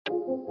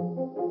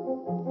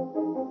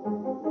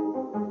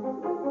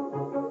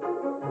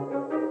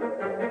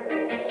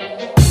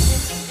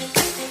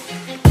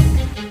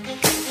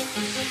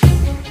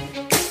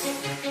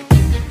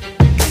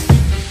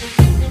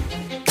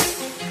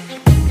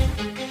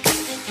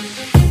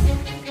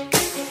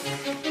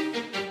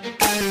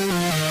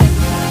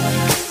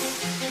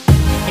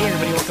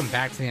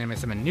back to the Anime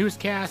Summon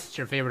Newscast. It's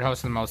your favorite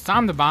host of the most,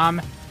 Sam the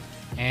Bomb,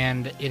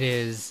 and it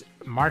is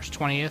March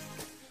 20th,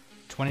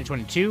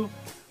 2022. I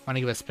want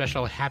to give a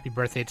special happy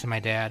birthday to my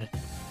dad,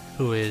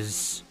 who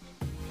is,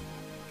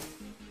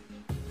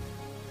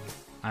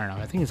 I don't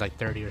know, I think he's like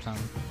 30 or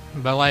something.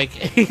 But like,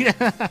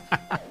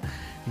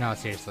 no,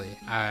 seriously.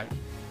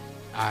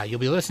 You'll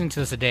be listening to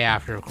this a day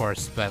after, of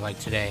course, but like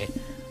today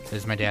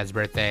is my dad's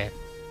birthday.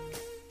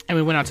 And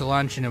we went out to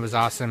lunch and it was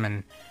awesome,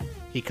 and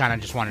he kind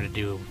of just wanted to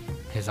do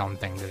his own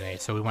thing today.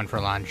 So we went for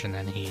lunch, and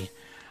then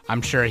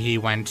I'm sure he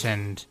went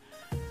and,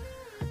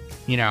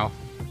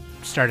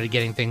 started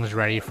getting things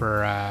ready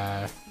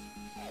for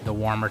the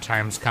warmer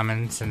times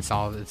coming, since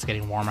it's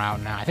getting warm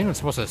out now. I think it's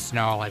supposed to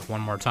snow like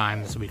one more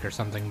time this week or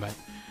something, but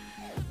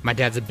my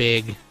dad's a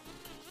big,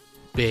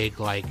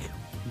 like,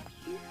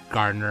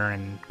 gardener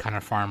and kind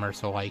of farmer,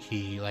 so like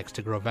he likes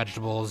to grow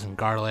vegetables and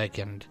garlic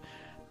and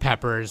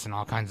peppers and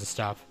all kinds of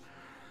stuff.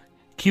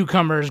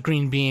 Cucumbers,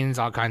 green beans,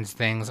 all kinds of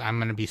things. I'm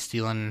going to be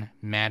stealing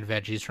mad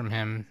veggies from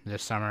him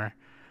this summer,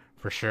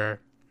 for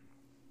sure.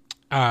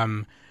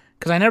 Because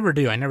I never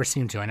do. I never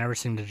seem to. I never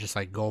seem to just,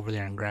 like, go over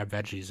there and grab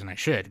veggies, and I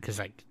should, because,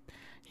 like,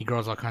 he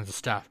grows all kinds of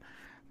stuff.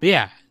 But,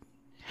 yeah,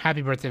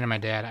 happy birthday to my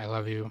dad. I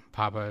love you,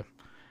 Papa.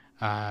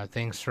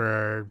 Thanks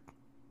for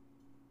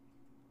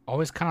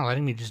always kind of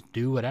letting me just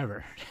do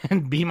whatever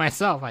and be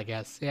myself, I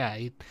guess. Yeah,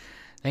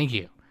 thank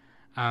you.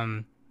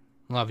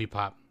 Love you,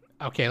 Pop.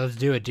 Okay, let's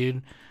do it,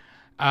 dude.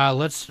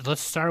 Let's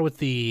start with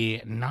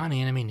the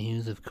non-anime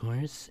news, of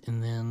course,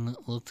 and then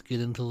let's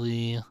get into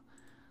the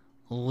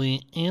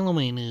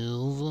anime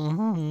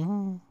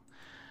news.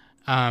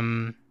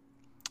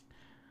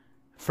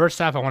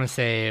 First off, I want to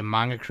say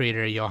manga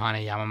creator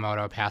Yohane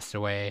Yamamoto passed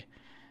away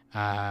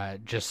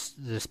just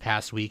this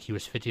past week. He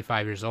was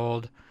 55 years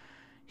old.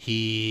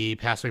 He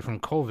passed away from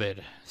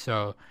COVID.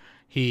 So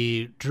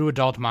he drew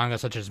adult manga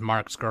such as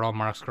Mark's Girl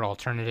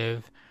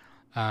Alternative,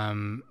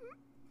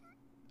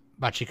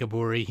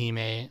 Bachikaburi,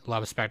 Hime,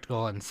 Love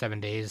Spectacle, and 7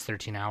 Days,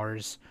 13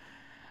 Hours.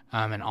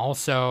 And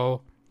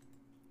also,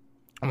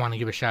 I want to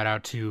give a shout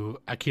out to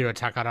Akira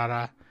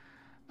Takarada.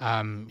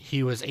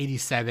 He was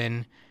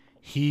 87.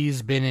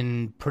 He's been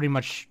in pretty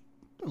much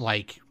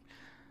like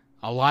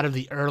a lot of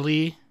the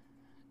early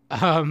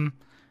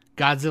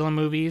Godzilla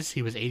movies.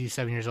 He was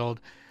 87 years old.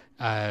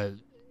 I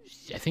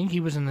think he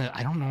was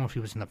I don't know if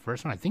he was in the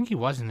first one. I think he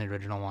was in the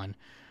original one.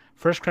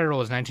 First credit roll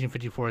was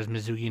 1954's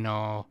Mizugi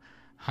no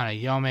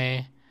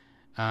Hanayome.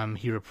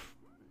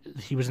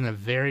 He was in the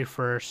very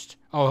first...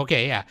 Oh,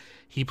 okay, yeah.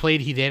 He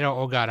played Hideo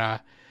Ogata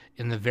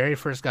in the very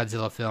first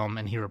Godzilla film,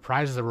 and he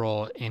reprised the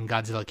role in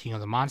Godzilla King of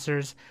the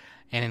Monsters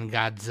and in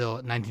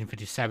Godzilla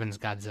 1957's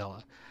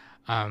Godzilla,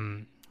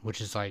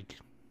 which is, like,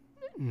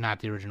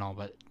 not the original,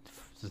 but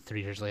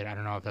 3 years later. I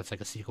don't know if that's,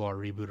 like, a sequel or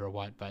reboot or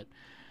what, but...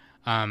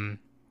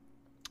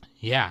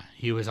 yeah,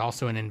 he was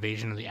also in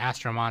Invasion of the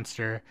Astro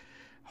Monster,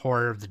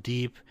 Horror of the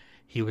Deep.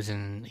 He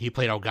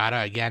played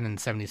Ogata again in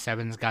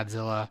 77's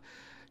Godzilla.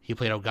 He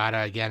played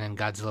Ogata again in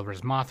Godzilla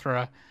vs.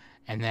 Mothra,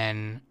 and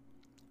then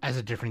as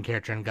a different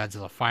character in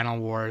Godzilla Final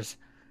Wars.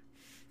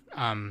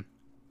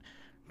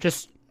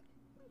 He's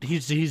the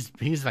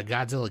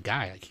Godzilla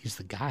guy. Like, he's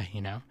the guy,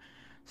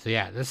 So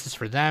yeah, this is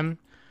for them.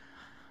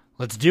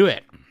 Let's do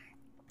it.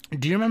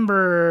 Do you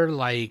remember,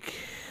 like,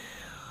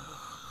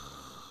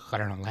 I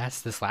don't know,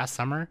 this last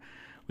summer,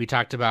 we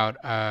talked about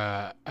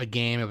a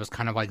game. It was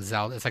kind of like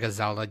Zelda. It's like a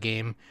Zelda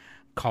game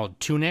called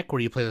Tunic, where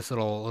you play this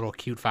little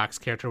cute fox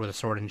character with a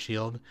sword and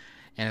shield,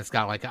 and it's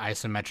got like an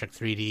isometric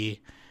 3D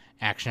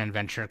action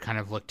adventure kind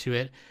of look to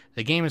it.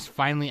 The game is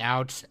finally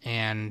out,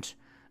 and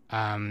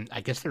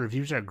I guess the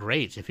reviews are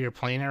great. If you're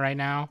playing it right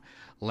now,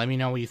 let me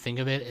know what you think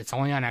of it. It's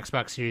only on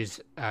Xbox Series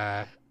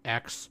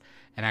X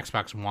and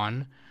Xbox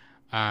One,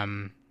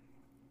 and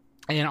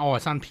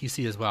it's on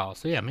PC as well.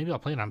 So yeah, maybe I'll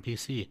play it on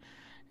PC.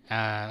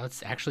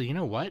 Let's actually, you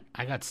know what?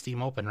 I got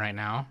Steam open right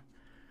now.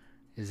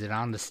 Is it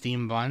on the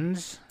Steam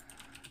buns?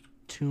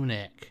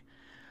 Tunic.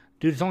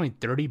 Dude, it's only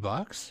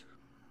 $30?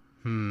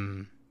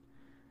 I'm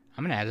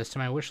gonna add this to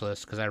my wish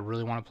list because I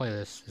really want to play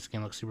this. This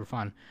game looks super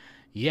fun.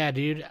 Yeah,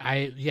 dude.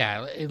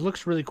 It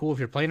looks really cool. If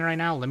you're playing it right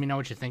now, let me know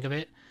what you think of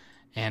it.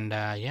 And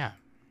yeah.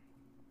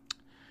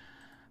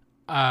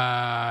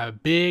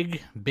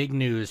 Big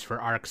news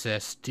for Arc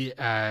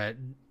Sys.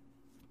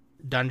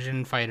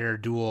 Dungeon Fighter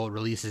Duel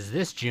releases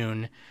this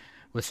June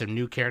with some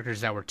new characters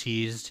that were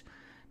teased.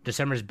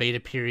 December's beta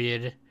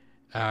period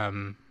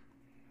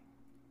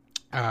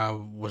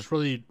was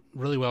really,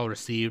 really well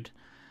received.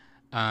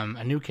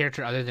 A new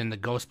character other than the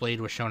Ghost Blade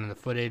was shown in the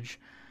footage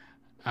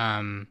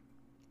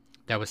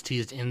that was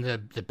teased in the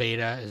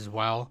beta as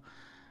well.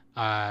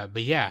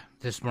 But yeah,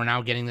 we're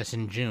now getting this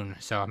in June,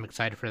 so I'm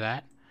excited for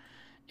that.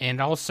 And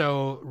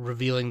also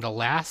revealing the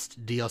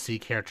last DLC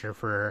character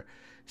for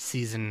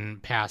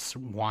Season Pass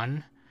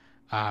 1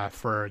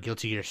 for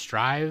Guilty Gear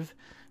Strive,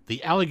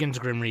 the Elegance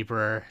Grim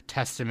Reaper,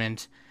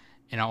 Testament,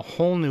 in a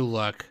whole new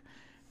look.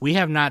 We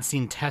have not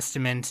seen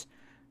Testament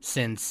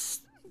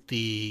since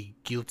the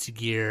Guilty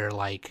Gear,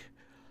 like,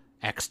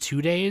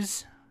 X2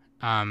 days.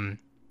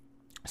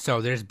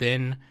 So there's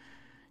been,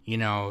 you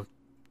know,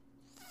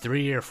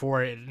 three or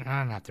four,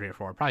 not three or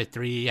four, probably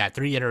three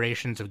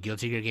iterations of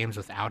Guilty Gear games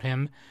without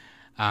him.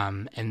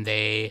 And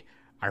they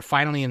are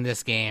finally in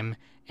this game,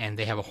 and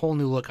they have a whole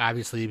new look,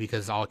 obviously,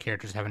 because all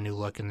characters have a new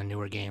look in the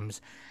newer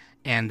games,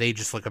 and they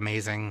just look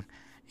amazing,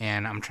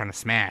 and I'm trying to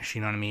smash,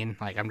 you know what I mean?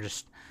 Like, I'm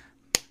just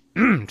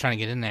trying to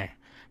get in there.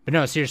 But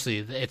no, seriously,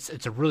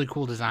 it's a really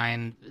cool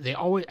design. They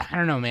always, I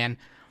don't know, man.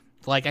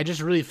 Like, I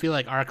just really feel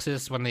like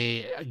Arxis,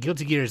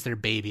 Guilty Gear is their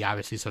baby,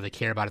 obviously, so they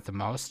care about it the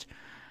most.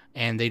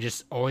 And they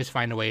just always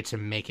find a way to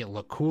make it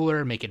look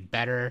cooler, make it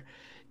better,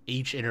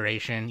 each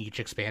iteration, each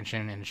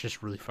expansion, and it's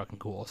just really fucking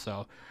cool.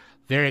 So,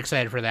 very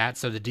excited for that.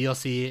 So the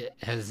DLC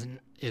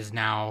is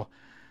now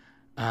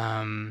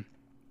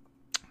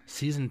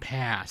Season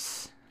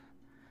Pass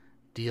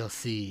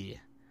DLC.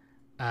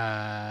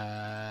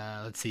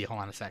 Let's see,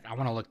 hold on a sec. I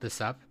want to look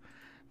this up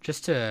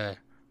just to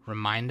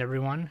remind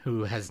everyone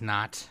who has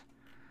not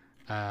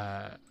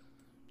played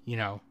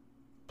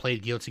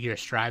Guilty Gear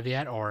Strive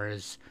yet or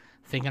is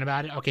thinking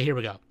about it. Okay, here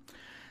we go.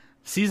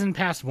 Season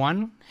Pass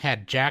 1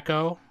 had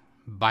Jacko,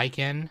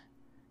 Biken,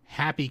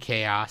 Happy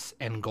Chaos,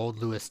 and Gold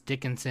Lewis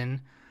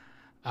Dickinson.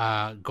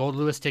 Gold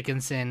Lewis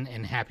Dickinson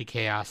and Happy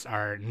Chaos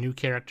are new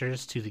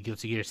characters to the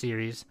Guilty Gear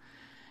series,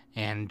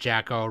 and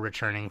Jacko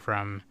returning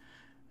from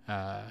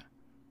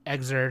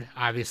Exerd,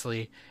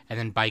 obviously, and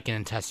then Biken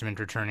and Testament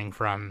returning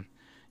from,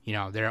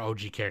 their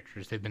OG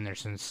characters. They've been there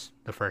since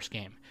the first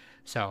game.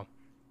 So,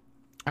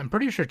 I'm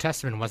pretty sure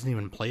Testament wasn't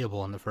even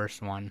playable in the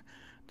first one,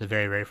 the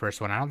very, very first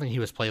one. I don't think he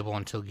was playable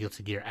until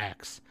Guilty Gear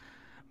X.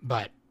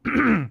 But,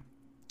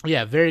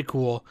 yeah, very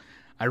cool.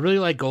 I really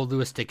like Gold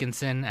Lewis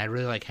Dickinson. I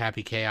really like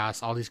Happy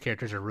Chaos. All these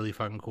characters are really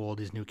fucking cool,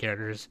 these new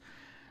characters.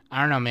 I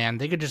don't know, man.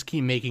 They could just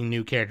keep making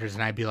new characters,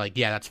 and I'd be like,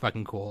 yeah, that's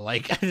fucking cool.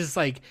 Like, I just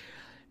like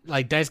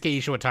Daisuke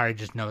Ishiwatari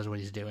just knows what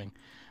he's doing.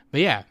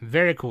 But yeah,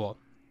 very cool.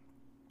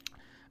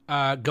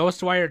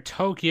 Ghostwire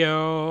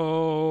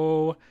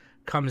Tokyo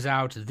comes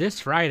out this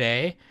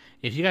Friday.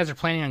 If you guys are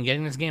planning on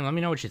getting this game, let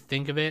me know what you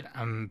think of it.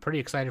 I'm pretty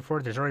excited for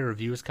it. There's already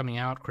reviews coming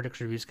out, critics'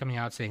 reviews coming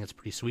out saying it's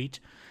pretty sweet.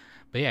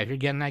 But yeah, if you're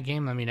getting that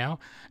game, let me know.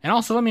 And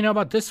also let me know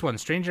about this one.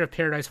 Stranger of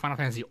Paradise Final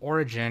Fantasy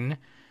Origin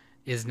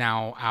is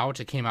now out.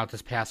 It came out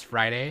this past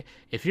Friday.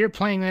 If you're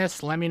playing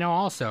this, let me know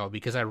also,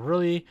 because I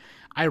really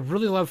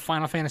love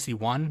Final Fantasy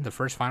 1, the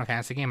first Final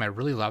Fantasy game. I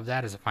really love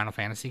that as a Final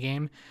Fantasy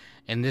game.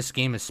 And this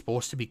game is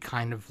supposed to be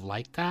kind of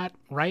like that,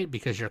 right?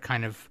 Because you're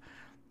kind of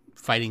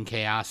fighting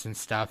chaos and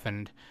stuff.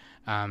 And,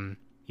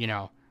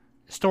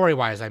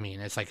 story-wise, I mean,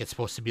 it's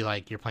supposed to be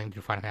like you're playing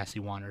through Final Fantasy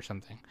 1 or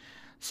something.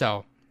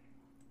 So,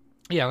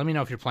 yeah, let me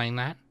know if you're playing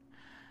that.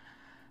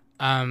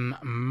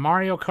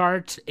 Mario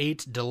Kart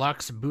 8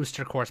 Deluxe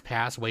Booster Course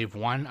Pass Wave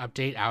 1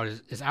 update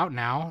is out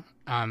now.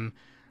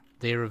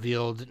 They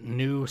revealed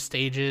new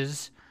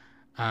stages.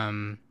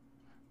 They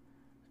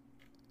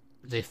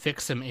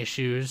fixed some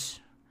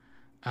issues.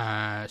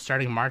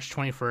 Starting March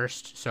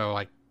 21st, so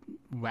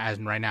as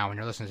right now when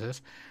you're listening to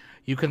this,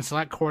 you can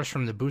select course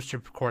from the Booster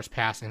Course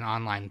Pass in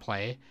online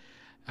play,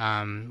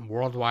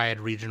 worldwide,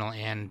 regional,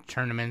 and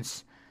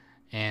tournaments.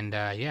 And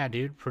yeah,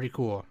 dude, pretty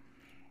cool.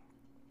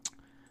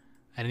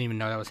 I didn't even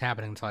know that was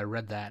happening until I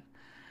read that.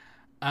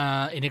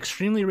 An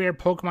extremely rare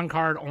Pokemon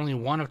card, only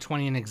one of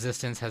 20 in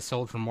existence, has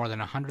sold for more than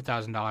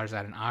 $100,000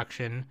 at an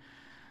auction.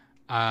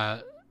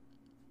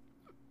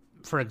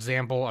 For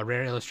example, a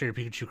rare illustrated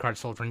Pikachu card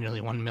sold for nearly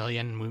 $1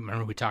 million.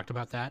 Remember we talked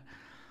about that?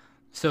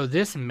 So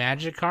this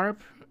Magikarp,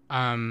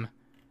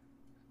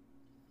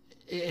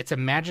 it's a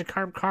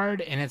Magikarp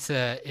card, and it's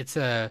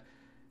a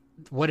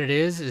what it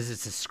is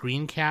it's a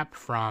screen cap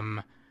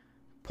from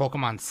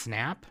Pokemon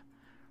Snap.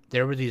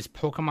 There were these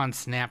Pokemon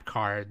Snap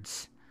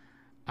cards.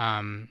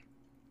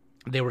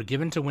 They were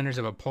given to winners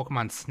of a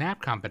Pokemon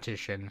Snap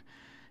competition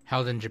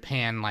held in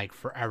Japan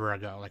forever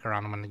ago,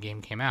 around when the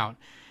game came out.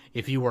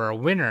 If you were a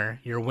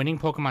winner, your winning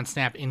Pokemon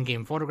Snap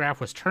in-game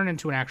photograph was turned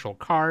into an actual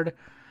card.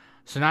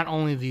 So not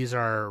only these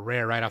are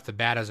rare right off the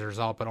bat as a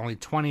result, but only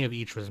 20 of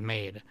each was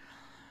made.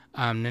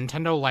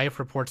 Nintendo Life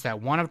reports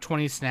that one of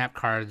 20 Snap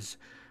cards,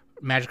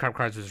 Magikarp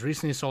cards, was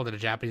recently sold at a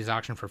Japanese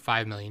auction for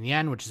 5 million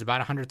yen, which is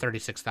about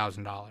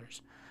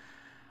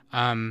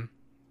 $136,000.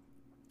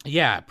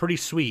 Yeah, pretty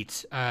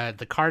sweet.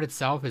 The card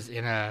itself is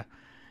in a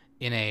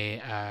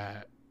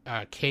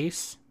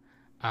case.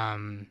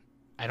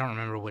 I don't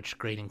remember which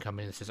grading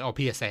company this is. Oh,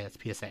 PSA. That's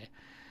PSA.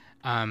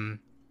 I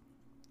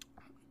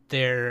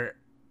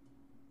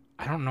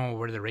don't know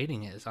where the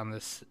rating is on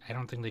this. I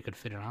don't think they could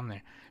fit it on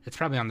there. It's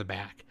probably on the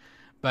back.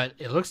 But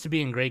it looks to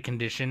be in great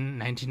condition.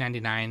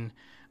 1999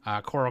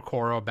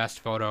 Koro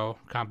Best Photo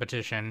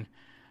Competition.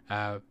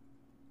 Yeah,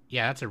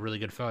 that's a really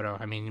good photo.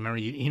 I mean, remember,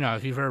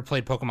 if you've ever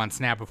played Pokemon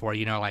Snap before,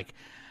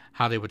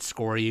 how they would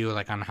score you,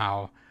 on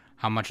how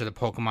much of the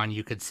Pokemon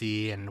you could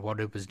see and what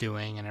it was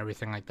doing and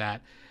everything like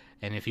that.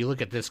 And if you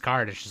look at this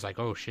card, it's just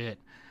oh, shit.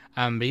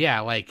 But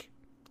yeah,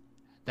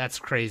 that's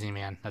crazy,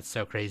 man. That's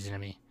so crazy to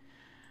me.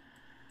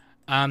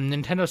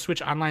 Nintendo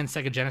Switch Online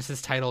Sega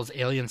Genesis titles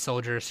Alien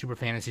Soldier, Super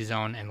Fantasy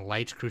Zone, and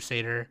Light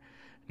Crusader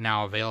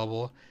now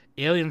available.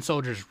 Alien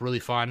Soldier is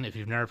really fun. If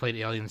you've never played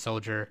Alien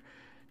Soldier,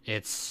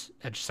 It's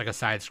just like a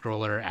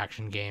side-scroller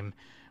action game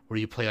where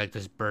you play like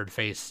this bird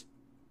face,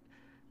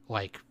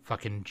 like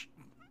fucking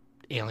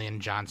Alien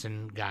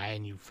Johnson guy,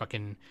 and you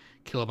fucking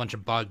kill a bunch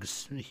of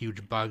bugs,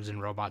 huge bugs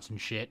and robots and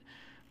shit.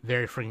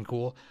 Very freaking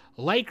cool.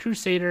 Light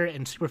Crusader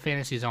and Super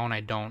Fantasy Zone,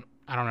 I don't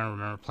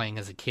remember playing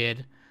as a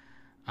kid.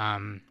 I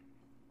don't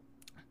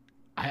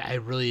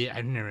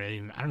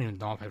even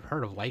know if I've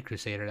heard of Light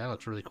Crusader. That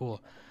looks really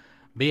cool.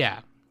 But yeah,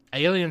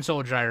 Alien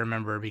Soldier I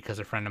remember because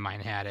a friend of mine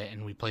had it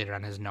and we played it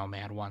on his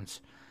Nomad once.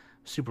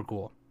 Super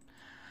cool.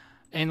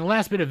 And the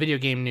last bit of video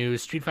game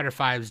news, Street Fighter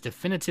V's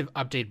definitive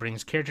update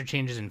brings character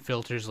changes and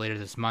filters later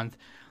this month.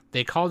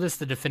 They call this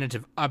the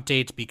definitive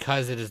update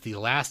because it is the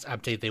last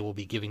update they will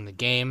be giving the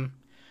game.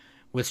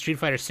 With Street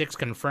Fighter 6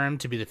 confirmed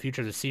to be the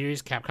future of the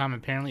series, Capcom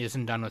apparently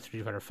isn't done with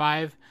Street Fighter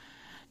 5,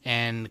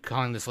 and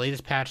calling this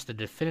latest patch the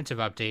definitive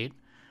update,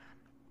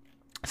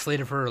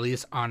 slated for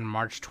release on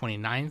March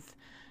 29th.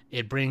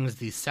 It brings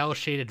the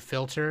cel-shaded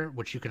filter,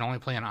 which you can only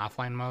play in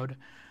offline mode,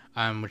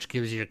 which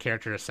gives your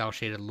character a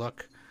cel-shaded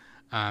look.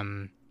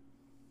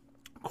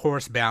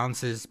 Course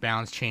balance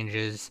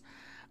changes.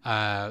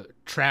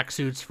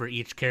 Tracksuits for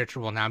each character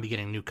will now be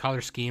getting new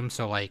color schemes.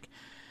 So, like,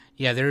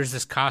 yeah, there's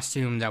this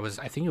costume that was,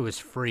 I think it was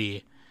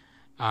free.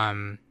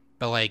 But,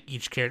 like,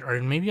 each character, or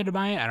maybe you had to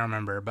buy it, I don't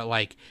remember. But,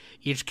 like,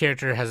 each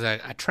character has a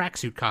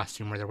tracksuit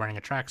costume where they're wearing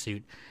a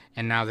tracksuit.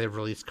 And now they've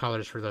released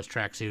colors for those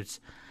tracksuits.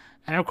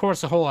 And, of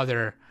course, a whole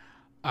other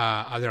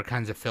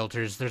kinds of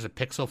filters. There's a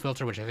pixel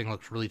filter, which I think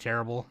looks really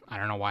terrible. I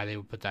don't know why they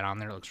would put that on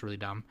there. It looks really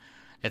dumb.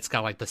 It's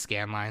got, like, the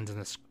scan lines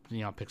and the,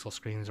 pixel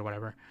screens or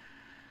whatever.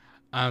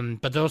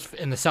 But those,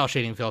 in the cel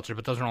shading filter,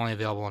 but those are only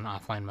available in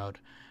offline mode.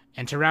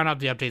 And to round out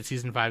the update,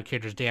 Season 5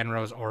 characters Dan,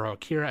 Rose, Oro,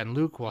 Akira, and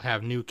Luke will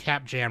have new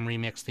Cap Jam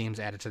remix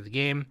themes added to the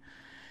game.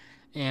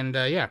 And,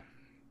 yeah.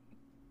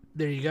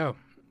 There you go.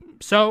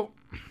 So,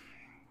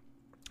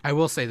 I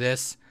will say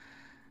this.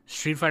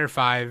 Street Fighter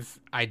V,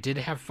 I did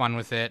have fun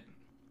with it.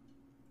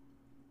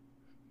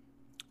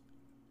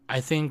 I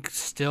think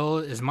still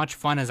as much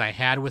fun as I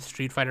had with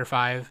Street Fighter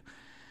V,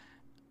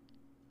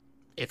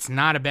 it's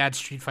not a bad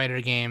Street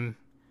Fighter game,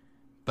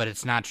 but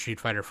it's not Street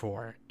Fighter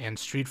 4. And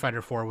Street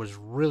Fighter 4 was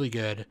really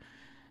good,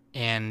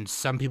 and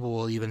some people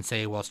will even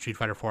say, well, Street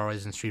Fighter 4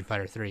 was in Street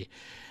Fighter 3.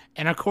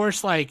 And of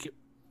course, like,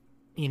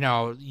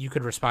 you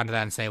could respond to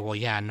that and say, well,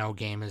 yeah, no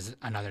game is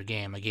another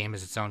game. A game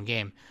is its own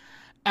game.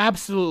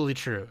 Absolutely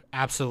true.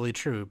 Absolutely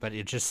true. But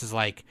it just is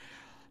like,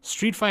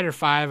 Street Fighter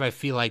 5, I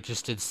feel like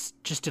just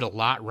did a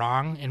lot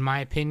wrong, in my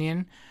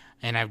opinion.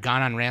 And I've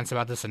gone on rants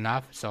about this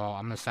enough, so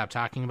I'm going to stop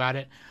talking about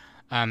it.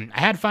 I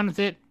had fun with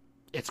it.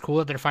 It's cool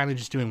that they're finally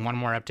just doing one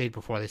more update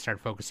before they start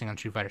focusing on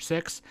Street Fighter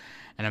 6.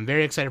 And I'm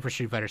very excited for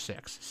Street Fighter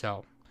 6.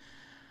 So,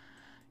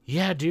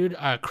 yeah, dude.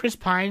 Chris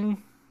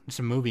Pine,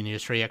 some movie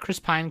news for you. Chris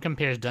Pine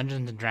compares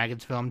Dungeons &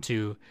 Dragons film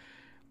to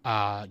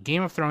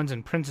Game of Thrones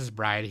and Princess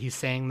Bride. He's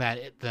saying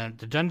that the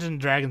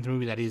Dungeons & Dragons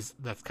movie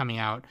that's coming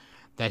out,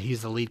 that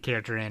he's the lead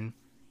character in,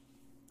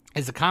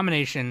 is a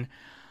combination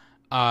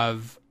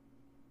of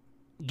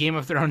Game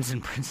of Thrones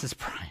and Princess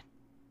Bride,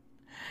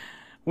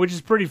 which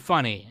is pretty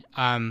funny.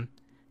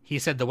 He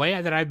said the way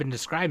that I've been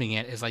describing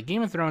it is like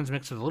Game of Thrones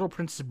mixed with Little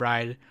Princess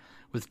Bride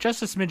with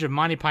just a smidge of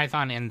Monty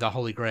Python and the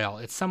Holy Grail.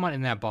 It's somewhat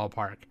in that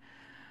ballpark.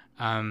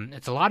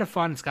 It's a lot of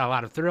fun. It's got a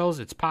lot of thrills.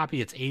 It's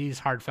poppy. It's 80s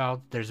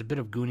heartfelt. There's a bit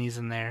of Goonies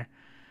in there.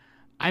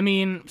 I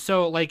mean,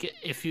 so like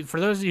for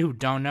those of you who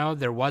don't know,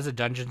 there was a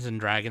Dungeons and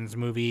Dragons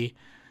movie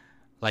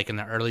like in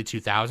the early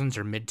 2000s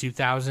or mid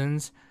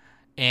 2000s,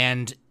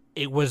 and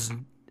it was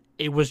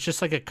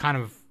just like a kind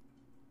of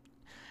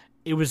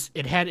it was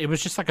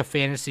just like a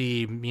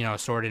fantasy,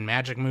 sword and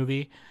magic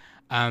movie.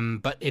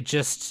 But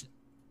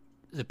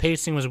the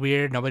pacing was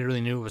weird. Nobody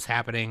really knew what was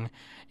happening.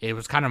 It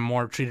was kind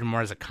of treated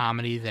more as a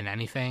comedy than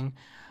anything.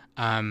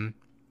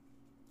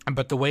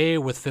 But the way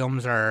with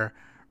films are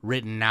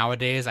written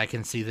nowadays, I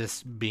can see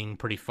this being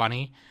pretty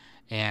funny,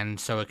 and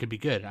so it could be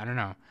good. I don't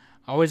know.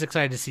 Always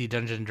excited to see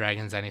Dungeons &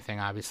 Dragons anything,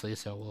 obviously,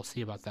 so we'll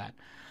see about that.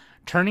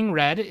 Turning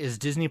Red is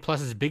Disney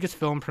Plus's biggest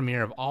film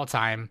premiere of all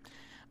time.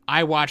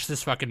 I watched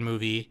this fucking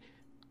movie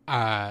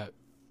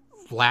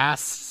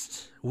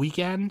last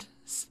weekend,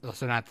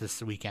 so not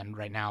this weekend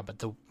right now, but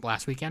the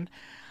last weekend.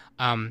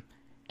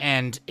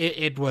 And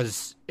it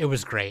was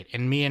great.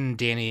 And me and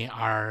Danny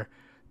are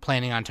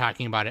planning on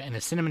talking about it in a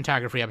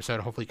cinematography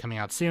episode, hopefully coming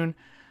out soon.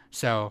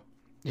 So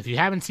if you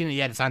haven't seen it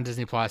yet, it's on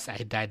Disney Plus. I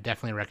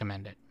definitely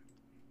recommend it.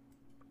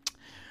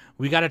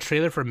 We got a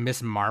trailer for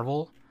Miss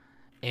Marvel,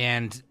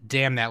 and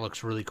damn, that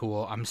looks really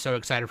cool. I'm so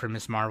excited for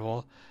Miss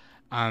Marvel.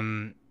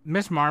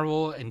 Miss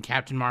Marvel and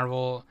Captain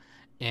Marvel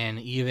and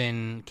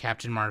even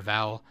Captain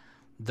Marvel,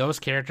 those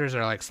characters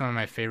are like some of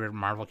my favorite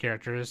Marvel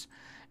characters,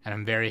 and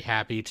I'm very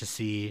happy to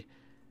see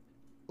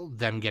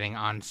them getting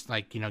on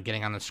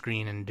the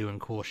screen and doing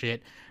cool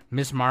shit.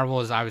 Miss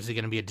Marvel is obviously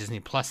going to be a Disney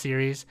Plus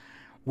series,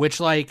 which,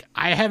 like,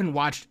 I haven't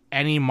watched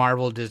any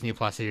Marvel Disney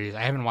Plus series.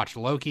 I haven't watched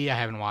Loki. I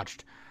haven't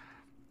watched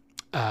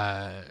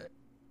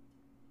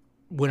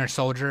Winter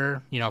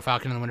Soldier,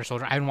 Falcon and the Winter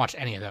Soldier. I haven't watched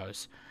any of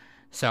those,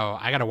 so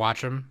I gotta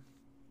watch them.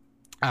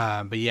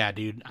 But yeah,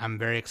 dude, I'm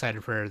very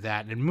excited for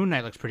that. And Moon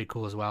Knight looks pretty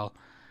cool as well.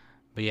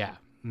 But yeah,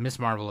 Miss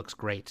Marvel looks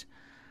great.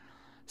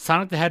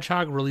 Sonic the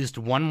Hedgehog released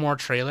one more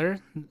trailer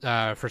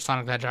for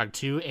Sonic the Hedgehog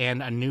 2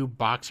 and a new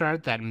box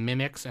art that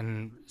mimics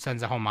and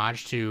sends a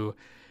homage to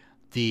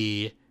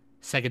the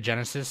Sega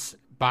Genesis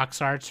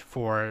box art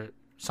for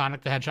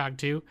Sonic the Hedgehog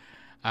 2.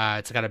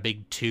 It's got a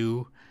big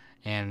 2,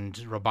 and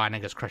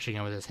Robotnik is crushing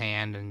it with his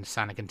hand, and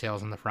Sonic and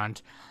Tails in the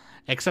front.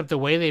 Except the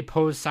way they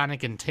pose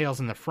Sonic and Tails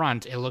in the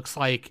front, it looks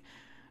like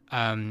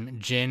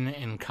Jin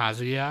and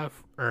Kazuya,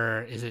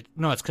 or is it?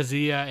 No, it's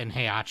Kazuya and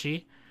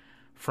Heihachi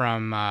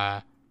from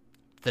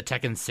the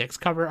Tekken 6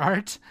 cover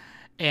art.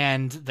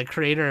 And the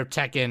creator of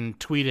Tekken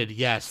tweeted,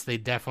 yes, they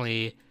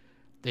definitely,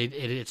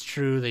 it's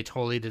true, they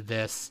totally did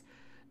this.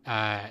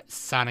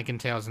 Sonic and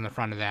Tails in the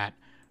front of that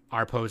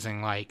are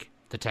posing like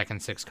the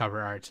Tekken 6 cover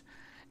art.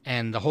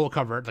 And the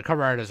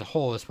cover art as a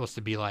whole is supposed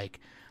to be like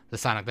the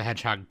Sonic the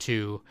Hedgehog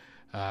 2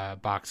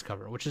 box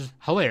cover, which is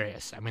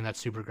hilarious. I mean, that's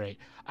super great.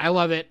 I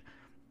love it.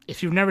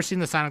 If you've never seen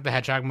the Sonic the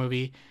Hedgehog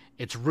movie,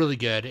 it's really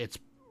good. It's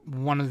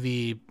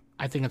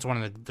I think it's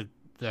one of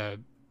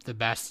the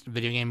best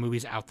video game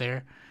movies out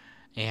there,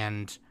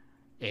 and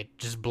it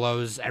just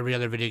blows every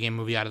other video game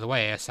movie out of the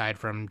way aside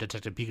from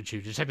Detective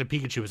Pikachu. Detective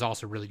Pikachu is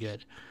also really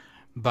good,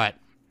 but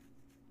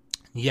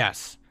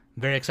yes,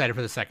 very excited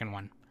for the second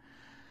one.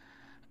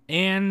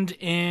 And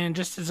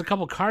just as a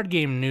couple card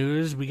game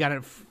news, we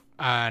got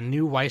a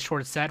new Weiss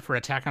Schwarz set for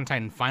Attack on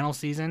Titan Final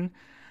Season,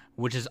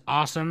 which is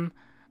awesome.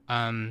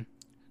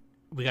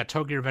 We got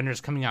Tokyo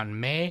Revengers coming out in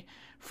May,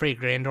 Freight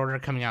Grand Order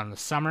coming out in the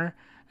summer,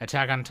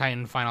 Attack on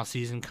Titan Final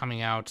Season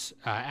coming out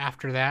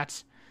after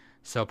that,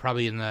 so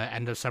probably in the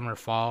end of summer,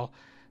 fall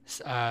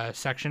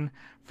section.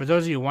 For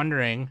those of you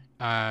wondering,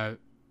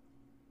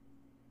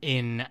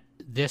 in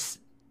this,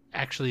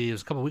 actually, it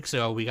was a couple weeks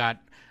ago, we got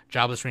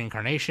Jobless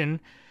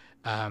Reincarnation,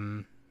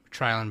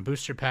 Trial and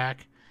Booster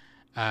Pack,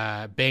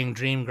 Bang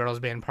Dream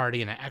Girls Band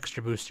Party, and an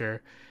extra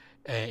booster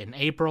in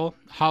April,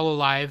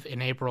 Hololive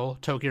in April,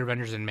 Tokyo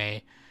Revengers in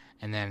May,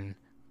 and then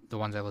the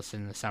ones I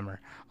listed in the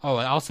summer. Oh,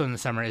 also in the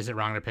summer, Is It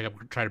Wrong to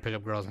try to pick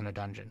up girls in a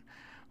dungeon,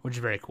 which is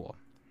very cool.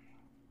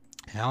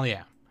 Hell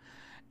yeah.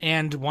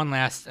 And one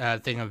last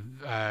thing of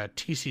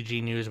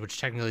TCG news, which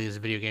technically is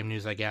video game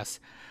news, I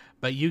guess.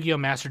 But Yu-Gi-Oh!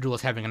 Master Duel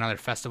is having another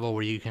festival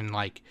where you can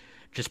like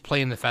just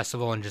play in the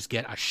festival and just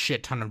get a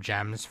shit ton of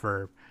gems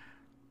for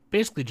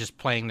basically just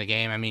playing the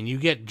game. I mean, you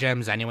get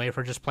gems anyway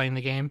for just playing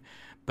the game,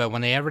 but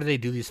whenever they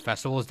do these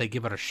festivals, they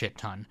give out a shit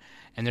ton.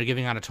 And they're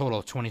giving out a total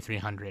of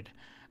 2,300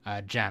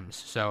 gems.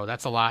 So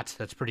that's a lot.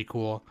 That's pretty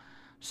cool.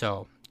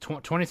 So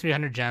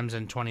 2,300 gems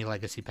and 20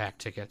 Legacy Pack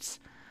tickets.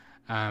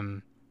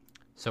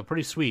 So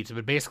pretty sweet.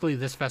 But basically,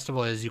 this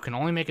festival is you can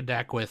only make a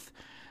deck with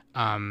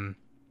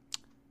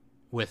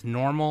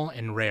normal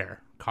and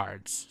rare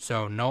cards.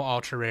 So no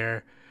ultra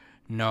rare,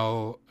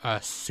 no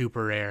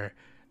super rare,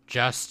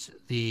 just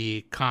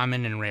the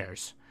common and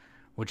rares,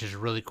 which is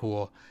really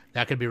cool.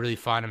 That could be really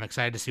fun. I'm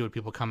excited to see what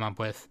people come up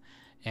with.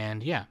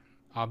 And yeah,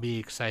 I'll be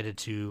excited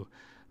to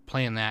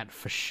play in that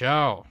for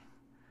show.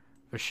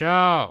 For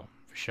show.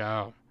 For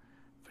show.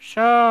 For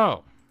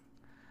show.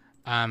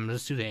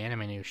 Let's do the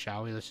anime news,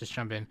 shall we? Let's just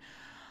jump in.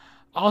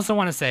 Also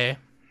want to say,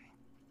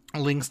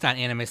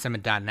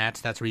 links.animesummit.net.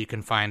 That's where you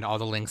can find all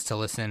the links to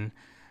listen,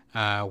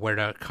 where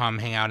to come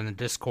hang out in the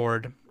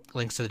Discord,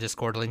 links to the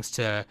Discord, links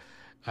to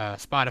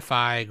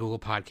Spotify, Google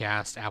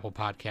Podcasts, Apple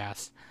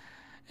Podcasts,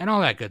 and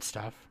all that good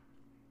stuff.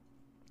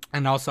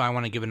 And also, I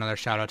want to give another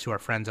shout out to our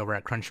friends over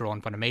at Crunchyroll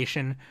and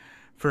Funimation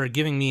for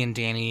giving me,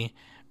 Nick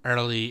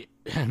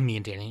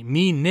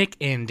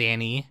and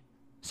Danny,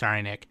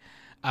 sorry, Nick,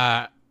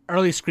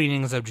 early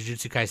screenings of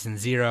Jujutsu Kaisen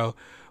 0.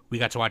 We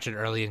got to watch it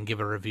early and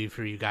give a review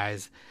for you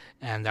guys,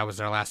 and that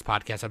was our last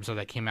podcast episode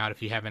that came out.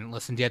 If you haven't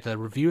listened yet, the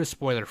review is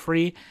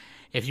spoiler-free.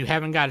 If you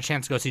haven't got a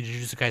chance to go see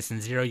Jujutsu Kaisen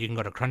 0, you can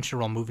go to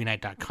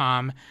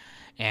crunchyrollmovienight.com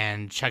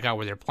and check out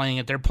where they're playing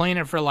it. They're playing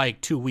it for like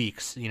 2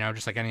 weeks,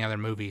 just like any other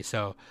movie.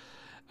 So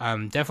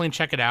definitely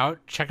check it out.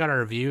 Check out our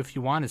review if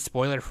you want. It's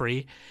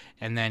spoiler-free,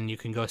 and then you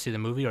can go see the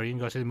movie, or you can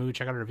go see the movie,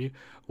 check out a review,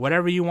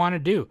 whatever you want to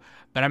do.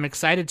 But I'm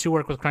excited to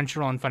work with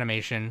Crunchyroll and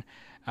Funimation,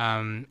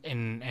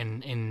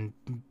 and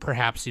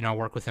perhaps,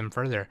 work with them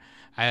further.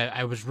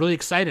 I was really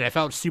excited. I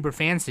felt super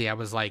fancy. I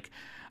was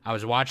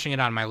watching it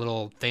on my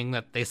little thing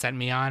that they sent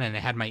me on, and it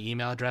had my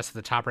email address at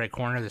the top right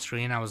corner of the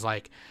screen. I was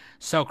like,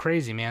 so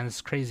crazy, man. This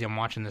is crazy. I'm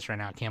watching this right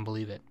now. I can't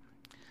believe it.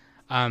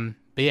 But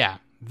yeah,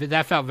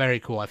 that felt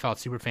very cool. I felt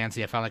super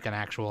fancy. I felt like an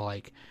actual,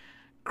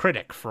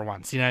 critic for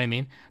once. You know what I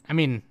mean? I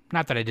mean,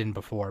 not that I didn't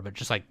before, but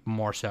just,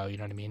 more so. You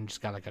know what I mean?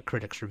 Just got, a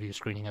critic's review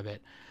screening of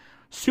it.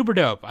 Super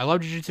dope. I love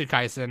Jujutsu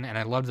Kaisen, and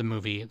I love the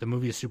movie. The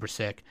movie is super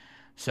sick.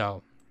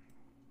 So,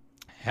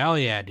 hell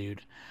yeah,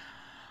 dude.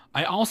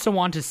 I also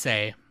want to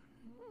say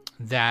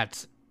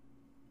that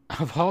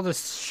of all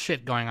this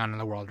shit going on in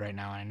the world right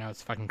now, and I know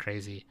it's fucking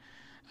crazy,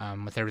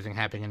 with everything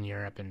happening in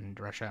Europe and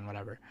Russia and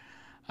whatever.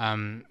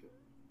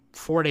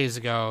 4 days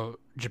ago,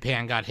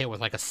 Japan got hit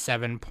with a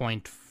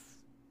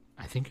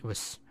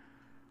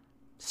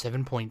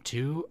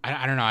 7.2.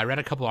 I don't know. I read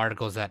a couple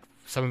articles that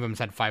some of them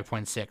said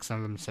 5.6, some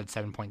of them said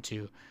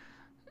 7.2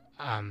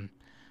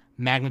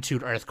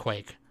 magnitude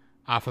earthquake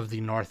off of the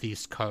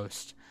northeast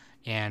coast,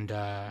 and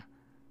I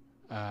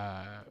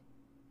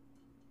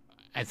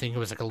think it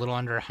was like a little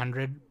under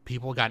 100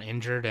 people got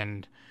injured,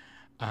 and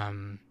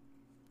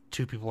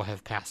 2 people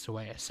have passed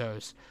away. So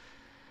it's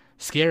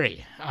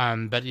scary.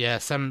 But yeah,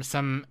 some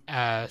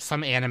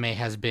anime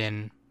has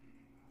been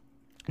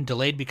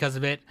delayed because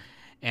of it,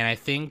 and I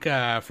think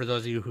for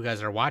those of you who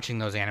guys are watching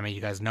those anime,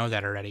 you guys know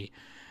that already.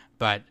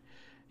 But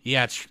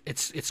yeah,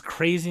 it's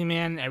crazy,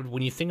 man.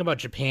 When you think about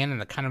Japan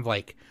and the kind of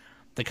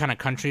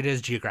country it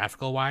is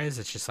geographical wise,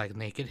 it's just like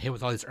they get hit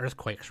with all these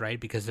earthquakes, right?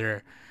 Because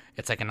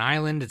it's like an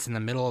island. It's in the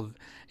middle of.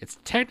 It's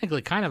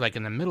technically kind of like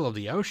in the middle of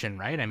the ocean,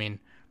 right?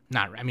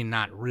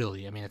 Not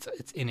really.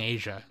 It's in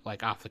Asia,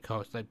 like off the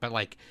coast, but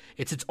like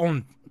it's its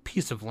own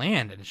piece of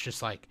land, and it's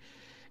just like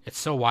it's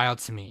so wild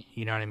to me.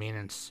 You know what I mean?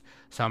 And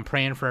so I'm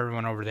praying for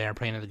everyone over there,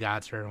 praying to the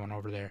gods for everyone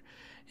over there,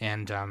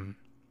 and I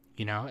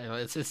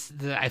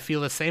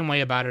feel the same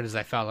way about it as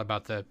I felt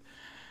about the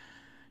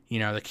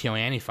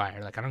KyoAni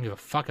fire. Like, I don't give a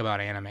fuck about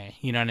anime.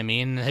 You know what I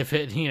mean? If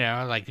it,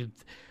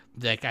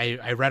 like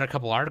I read a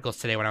couple articles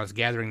today when I was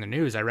gathering the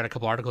news. I read a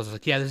couple articles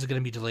like, yeah, this is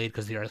going to be delayed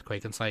because of the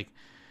earthquake. And it's like,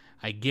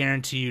 I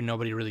guarantee you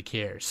nobody really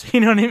cares.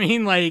 You know what I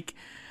mean? Like,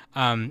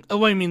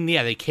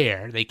 yeah, they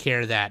care. They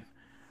care that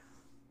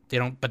they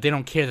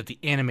don't care that the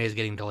anime is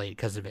getting delayed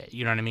because of it.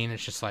 You know what I mean?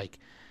 It's just like,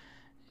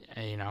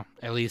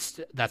 at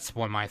least that's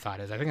what my thought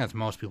is. I think that's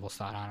most people's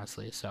thought,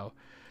 honestly. So,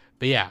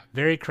 but yeah,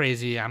 very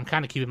crazy. I'm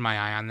kind of keeping my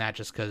eye on that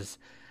just because,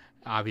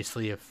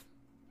 obviously, if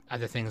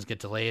other things get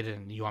delayed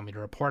and you want me to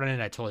report on it,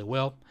 I totally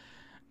will.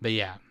 But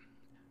yeah,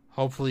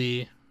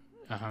 hopefully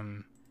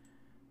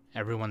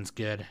everyone's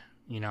good,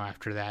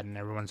 after that, and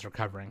everyone's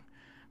recovering.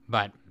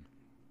 But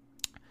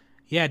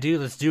yeah,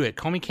 dude, let's do it.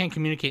 Comey Can't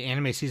Communicate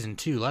Anime Season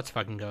 2. Let's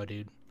fucking go,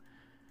 dude.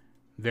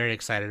 Very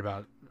excited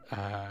about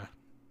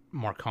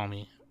more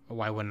Comey.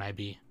 Why wouldn't I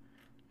be?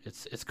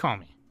 It's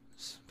Comey.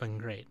 It's fucking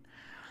great.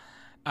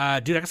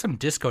 Dude, I got some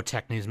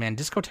Discotek news, man.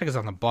 Discotek is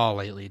on the ball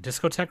lately.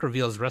 Discotek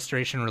reveals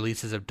restoration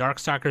releases of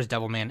Darkstalkers,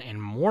 Devilman,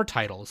 and more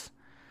titles.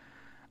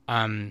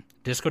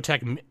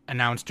 Discotek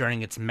announced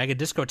during its Mega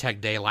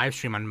Discotek Day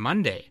livestream on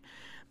Monday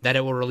that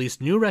it will release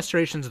new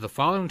restorations of the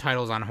following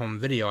titles on home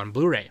video and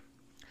Blu-ray.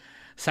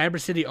 Cyber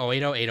City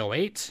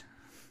 080808,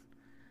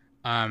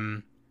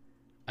 a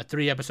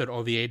 3-episode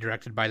OVA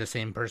directed by the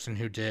same person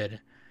who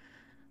did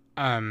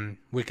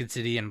Wicked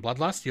City and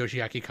Bloodlust,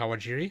 Yoshiaki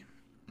Kawajiri.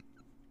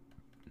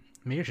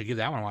 Maybe I should give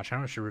that one a watch. I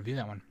don't know if I should review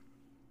that one.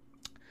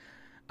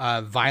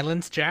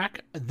 Violence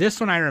Jack. This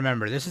one I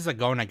remember. This is a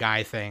Go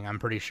Nagai thing, I'm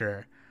pretty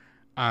sure.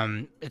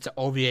 It's an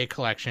OVA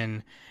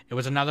collection. It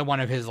was another one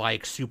of his,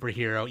 like,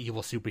 superhero,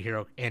 evil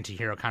superhero,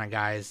 anti-hero kind of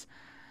guys.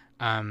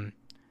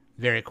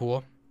 Very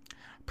cool.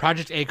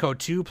 Project Eiko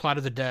 2, plot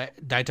of the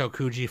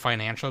Daitokuji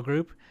Financial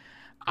Group.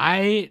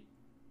 I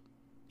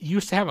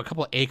used to have a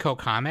couple of Eiko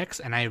comics,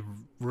 and I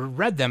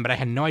read them, but I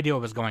had no idea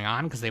what was going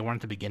on because they weren't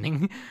at the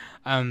beginning.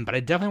 But I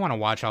definitely want to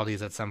watch all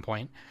these at some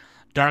point.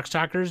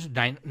 Darkstalkers,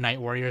 Night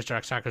Warriors,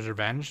 Darkstalkers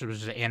Revenge, which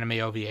is an anime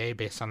OVA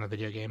based on the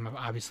video game,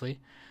 obviously.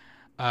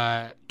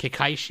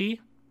 Kekaishi,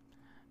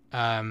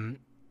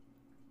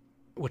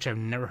 which I've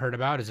never heard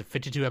about, is a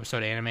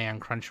 52-episode anime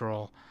on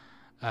Crunchyroll.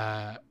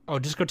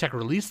 Discotek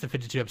released the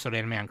 52-episode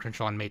anime on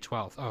Crunchyroll on May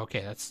 12th. Oh,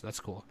 okay, that's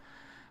cool.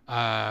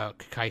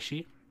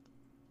 Kekaishi.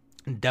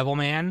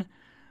 Devilman,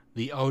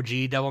 the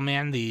OG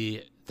Devilman,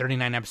 the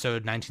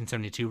 39-episode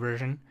 1972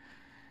 version,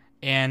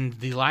 and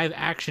the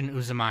live-action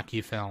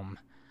Uzumaki film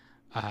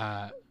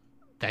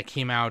that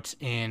came out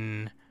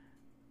in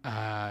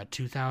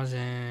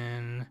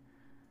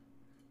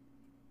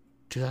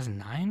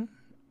 2009?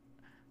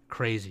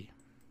 Crazy.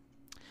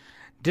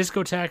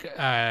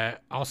 Discotek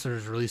also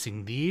is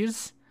releasing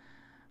these.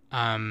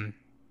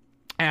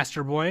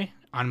 Astro Boy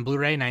on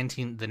Blu-ray, the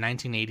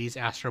 1980s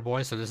Astro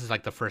Boy. So this is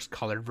like the first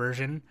colored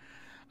version.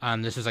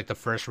 This was like the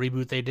first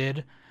reboot they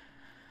did.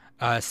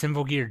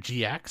 Symphogear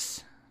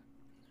GX.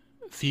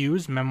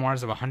 Fuse,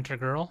 Memoirs of a Hunter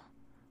Girl.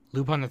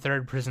 Lupin the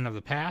Third, Prison of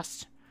the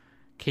Past.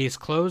 Case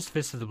Closed,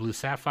 Fist of the Blue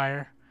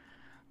Sapphire.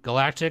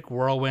 Galactic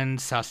Whirlwind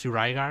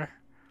Sasuraigar.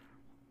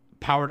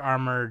 Powered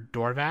Armor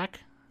Dorvac.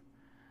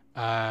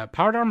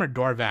 Powered Armor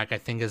Dorvac, I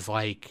think, is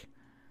like,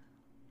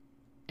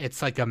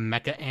 it's like a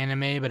mecha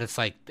anime, but it's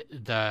like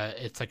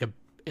it's like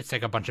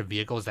a bunch of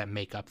vehicles that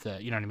make up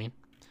the, you know what I mean?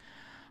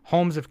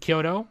 Homes of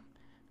Kyoto,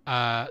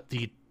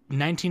 the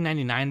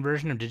 1999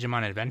 version of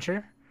Digimon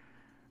Adventure.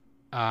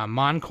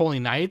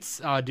 Moncoli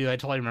Knights. Oh, dude, I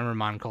totally remember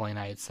Moncoli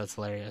Knights. That's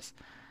hilarious.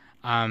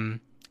 And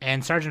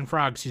Sergeant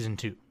Frog Season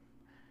 2.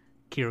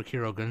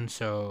 Kiroro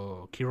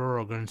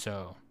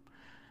Gunso.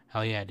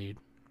 Hell yeah, dude.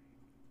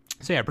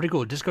 So yeah, pretty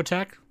cool.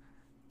 Discotek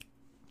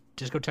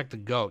the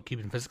GOAT,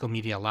 keeping physical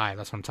media alive.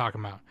 That's what I'm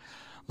talking about.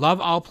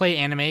 Love All Play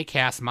Anime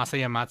cast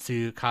Masaya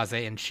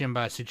Matsukaze and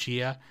Shimba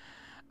Tsuchiya.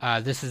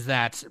 This is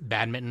that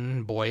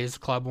badminton boys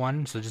club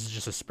one, so this is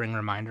just a spring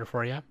reminder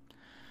for you.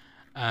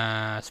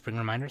 Spring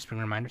reminder.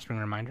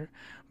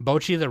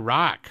 Bocchi the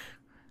Rock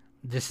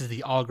This is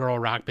the all-girl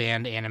rock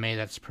band anime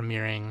that's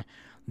premiering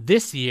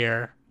this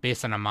year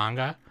based on a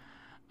manga.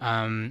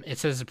 It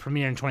says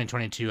premiere in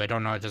 2022. I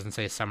don't know. It doesn't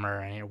say summer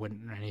or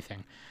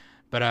anything.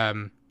 But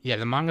yeah,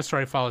 the manga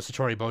story follows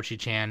Satori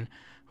Bochi-chan,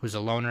 who's a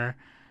loner.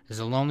 Is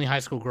a lonely high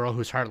school girl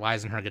whose heart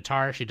lies in her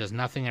guitar. She does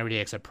nothing every day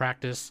except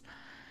practice.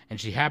 And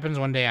she happens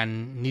one day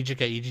on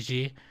Nijika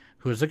Ichiji,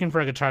 who is looking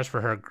for guitars for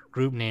her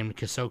group named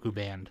Kisoku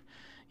Band.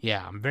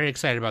 Yeah, I'm very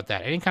excited about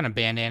that. Any kind of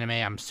band anime,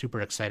 I'm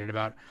super excited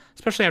about,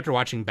 especially after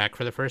watching Beck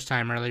for the first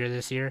time earlier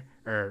this year,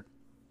 or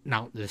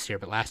not this year,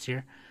 but last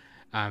year.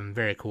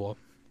 Very cool.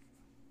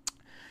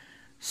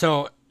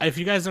 So, if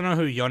you guys don't know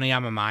who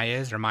Yoneyama Mai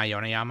is, or Mai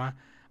Yoneyama,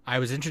 I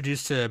was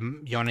introduced to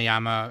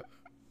Yoneyama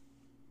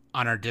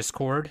on our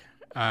Discord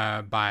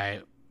by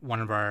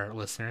one of our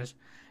listeners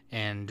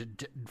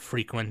and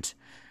frequent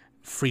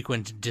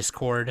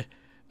Discord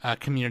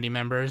community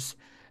members.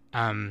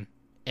 And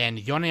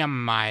Yoneyama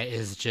Mai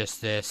is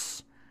just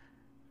this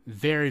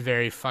very,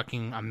 very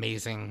fucking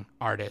amazing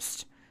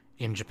artist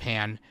in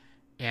Japan.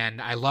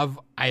 And I love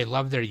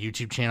their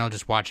YouTube channel,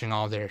 just watching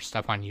all their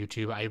stuff on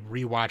YouTube. I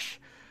rewatch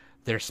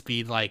their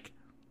speed like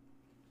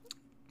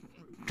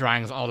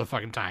drawings all the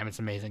fucking time. It's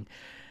amazing.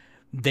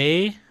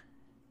 They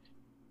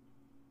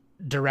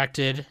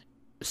directed,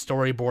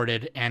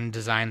 storyboarded, and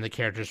designed the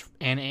characters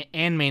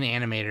and main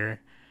animator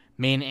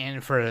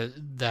for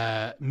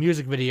the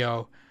music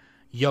video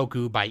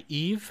Yoku by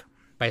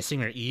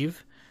singer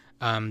Eve.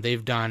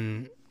 They've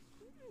done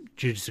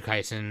Jujutsu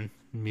Kaisen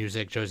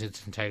music, Josie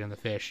and Tiger and the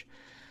Fish.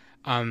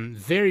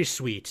 Very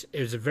sweet. It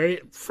was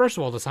first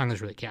of all, the song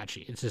is really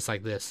catchy. It's just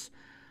like this,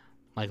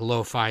 like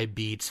lo-fi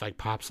beats, like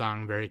pop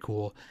song, very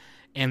cool.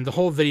 And the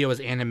whole video was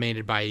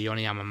animated by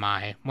Yoneyama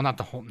Mai. Well, not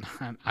the whole,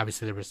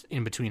 obviously there was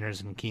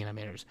in-betweeners and key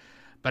animators.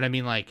 But I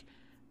mean, like,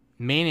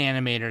 main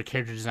animator,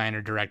 character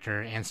designer,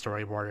 director, and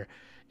storyboarder.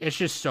 It's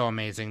just so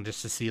amazing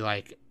just to see,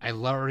 like, I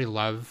already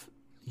love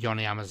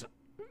Yoneyama's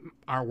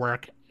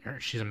artwork.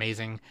 She's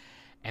amazing.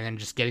 And then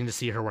just getting to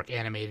see her work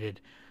animated.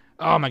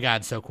 Oh my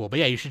god, so cool. But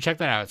yeah, you should check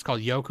that out. It's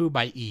called Yoku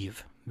by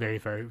Eve. Very,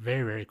 very,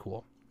 very, very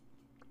cool.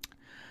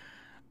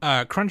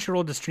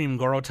 Crunchyroll to stream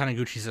Goro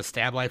Taniguchi's A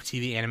Stab Life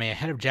TV anime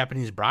ahead of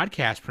Japanese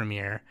broadcast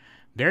premiere.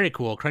 Very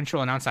cool.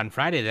 Crunchyroll announced on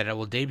Friday that it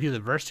will debut the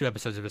first 2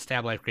 episodes of A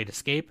Stab Life Great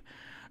Escape,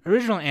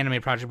 original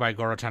anime project by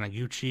Goro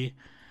Taniguchi,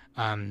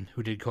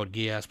 who did Code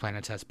Geass,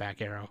 Planet Test,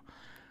 Back Arrow.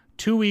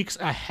 2 weeks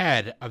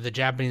ahead of the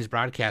Japanese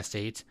broadcast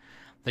date,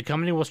 the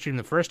company will stream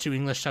the first 2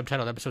 English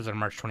subtitled episodes on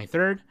March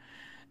 23rd,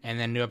 and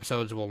then new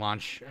episodes will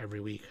launch every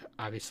week,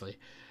 obviously.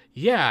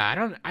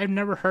 Yeah, I've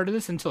never heard of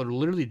this until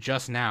literally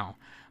just now.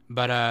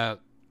 But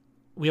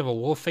we have a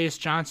wolf-faced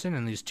Johnson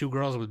and these 2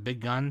 girls with big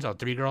guns,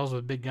 3 girls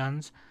with big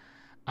guns.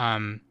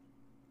 I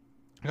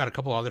got a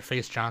couple other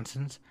face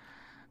Johnsons.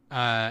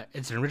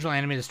 It's an original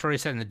animated story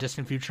set in the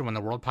distant future when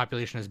the world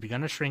population has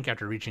begun to shrink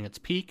after reaching its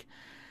peak.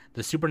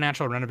 The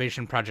supernatural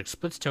renovation project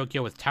splits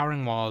Tokyo with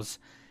towering walls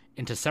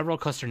into several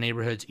cluster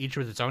neighborhoods, each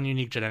with its own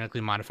unique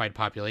genetically modified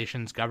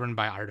populations governed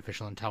by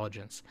artificial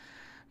intelligence.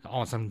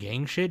 Oh, some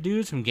gang shit,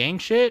 dude? Some gang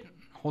shit?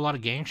 A whole lot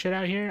of gang shit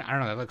out here? I don't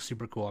know, that looks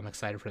super cool. I'm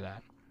excited for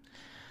that.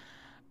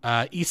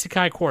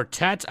 Isekai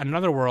Quartet,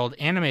 Another World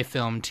anime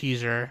film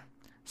teaser.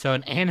 So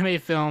an anime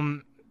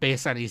film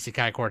based on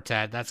Isekai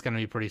Quartet. That's going to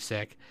be pretty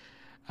sick.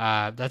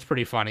 That's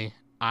pretty funny.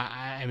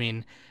 I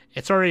mean,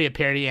 it's already a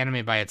parody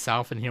anime by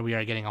itself, and here we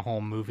are getting a whole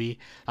movie.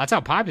 That's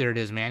how popular it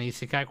is, man.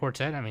 Isekai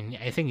Quartet. I mean,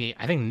 I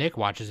think Nick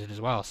watches it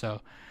as well.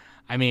 So,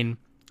 I mean,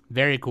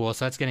 very cool.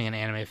 So that's getting an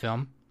anime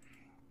film.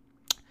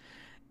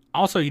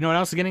 Also, you know what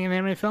else is getting an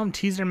anime film?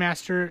 Teaser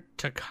Master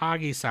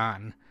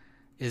Takagi-san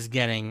is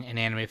getting an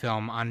anime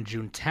film on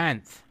June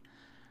 10th.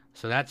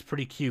 So that's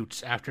pretty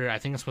cute. I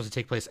think it's supposed to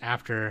take place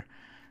after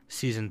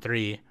season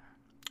 3.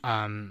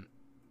 But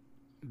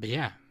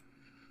yeah.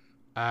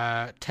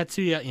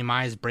 Tetsuya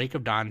Imai's Break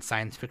of Dawn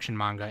science fiction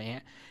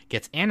manga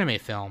gets anime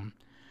film.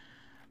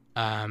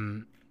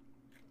 The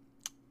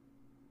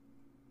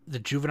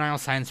juvenile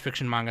science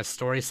fiction manga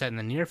story set in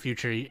the near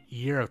future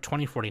year of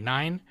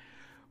 2049,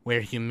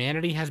 where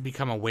humanity has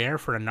become aware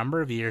for a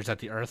number of years that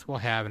the Earth will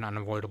have an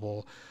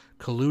unavoidable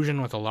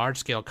collision with a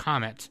large-scale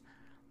comet.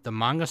 The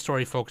manga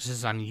story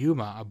focuses on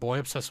Yuma, a boy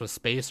obsessed with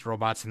space,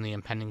 robots, and the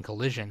impending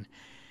collision.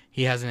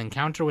 He has an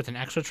encounter with an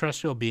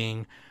extraterrestrial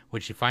being,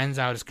 which he finds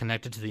out is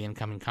connected to the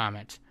incoming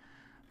comet.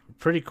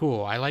 Pretty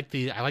cool. I like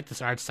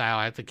this art style.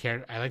 I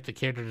like the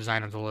character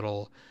design of the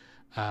little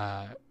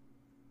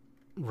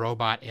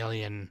robot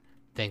alien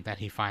thing that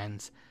he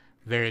finds.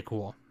 Very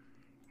cool.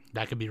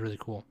 That could be really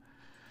cool.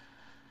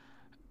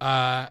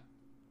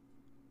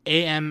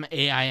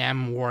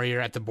 AIM Warrior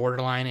at the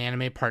Borderline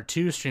anime part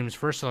 2 streams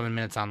first 11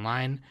 minutes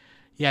online.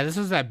 Yeah, this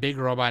is that big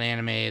robot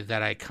anime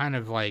that I kind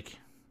of like.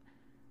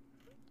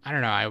 I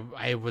don't know.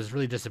 I was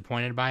really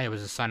disappointed by. It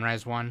was a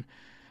Sunrise one.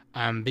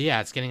 But yeah,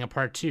 it's getting a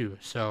part 2.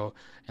 So,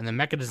 and the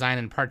mecha design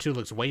in part 2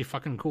 looks way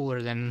fucking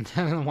cooler than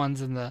the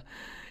ones in the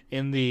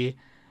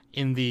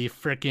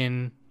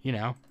frickin',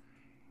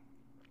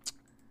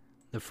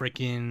 the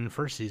frickin'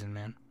 first season,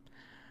 man.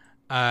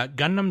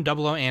 Gundam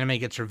 00 anime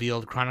gets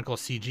revealed. Chronicle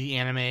CG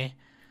anime.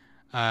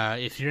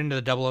 If you're into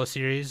the 00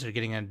 series, you're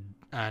getting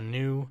a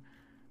new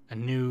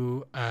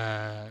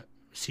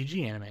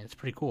CG anime. It's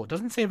pretty cool. It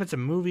doesn't say if it's a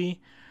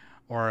movie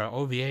or an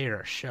OVA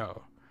or a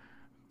show,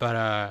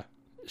 but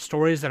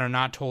stories that are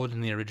not told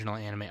in the original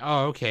anime.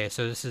 Oh, okay.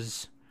 So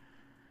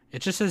it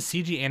just says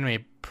CG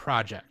anime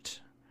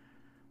project.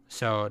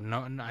 So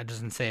no, it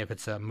doesn't say if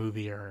it's a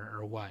movie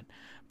or what.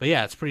 But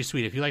yeah, it's pretty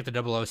sweet. If you like the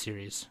 00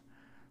 series,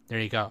 there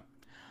you go.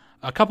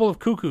 A Couple of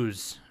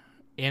Cuckoos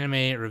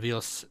anime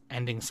reveals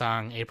ending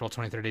song, April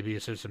 23rd debut.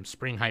 So some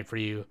spring hype for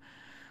you.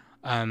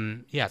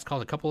 Yeah, it's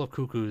called A Couple of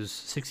Cuckoos.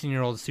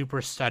 16-year-old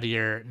super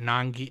studier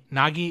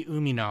Nagi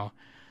Umino,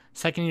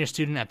 second-year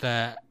student at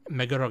the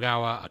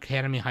Megorogawa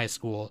Academy High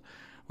School,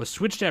 was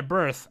switched at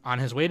birth. On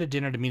his way to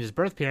dinner to meet his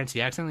birth parents,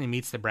 he accidentally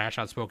meets the brash,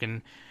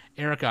 outspoken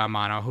Erika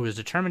Amano, who is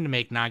determined to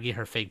make Nagi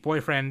her fake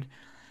boyfriend,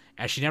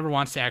 as she never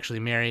wants to actually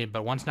marry.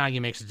 But once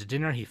Nagi makes it to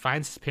dinner, he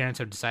finds his parents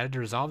have decided to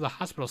resolve the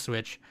hospital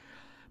switch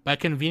by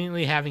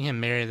conveniently having him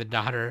marry the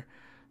daughter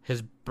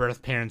his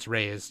birth parents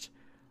raised,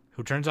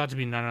 who turns out to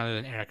be none other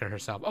than Erika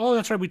herself. Oh,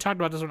 that's right. We talked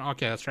about this one.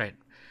 Okay, that's right.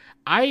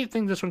 I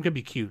think this one could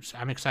be cute.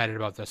 I'm excited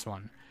about this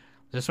one.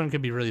 This one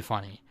could be really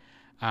funny.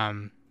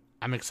 I'm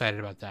excited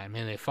about that.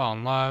 Maybe they fall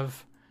in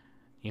love.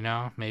 You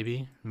know,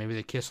 maybe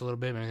they kiss a little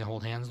bit. Maybe they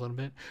hold hands a little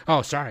bit.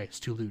 Oh, sorry. It's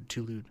too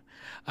lewd.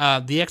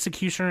 The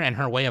Executioner and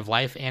Her Way of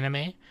Life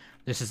anime.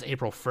 This is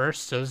April 1st,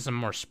 so this is some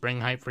more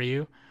spring hype for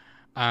you.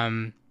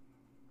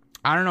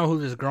 I don't know who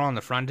this girl on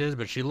the front is,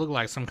 but she looked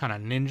like some kind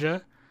of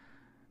ninja.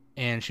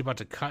 And she about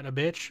to cut a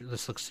bitch.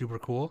 This looks super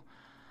cool.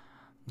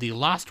 The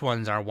Lost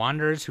Ones are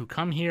wanderers who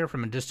come here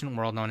from a distant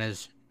world known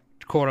as,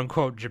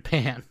 quote-unquote,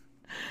 Japan.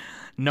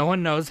 No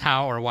one knows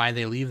how or why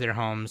they leave their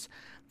homes.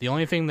 The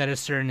only thing that is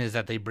certain is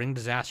that they bring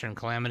disaster and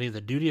calamity. The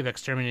duty of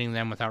exterminating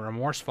them without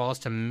remorse falls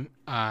to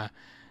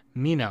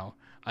Mino,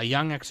 a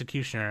young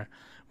executioner.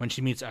 When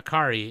she meets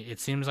Akari, it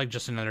seems like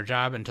just another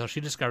job until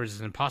she discovers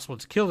it's impossible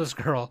to kill this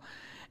girl.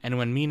 And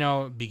when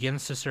Mino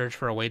begins to search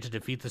for a way to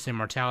defeat this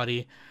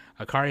immortality,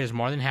 Akari is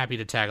more than happy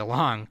to tag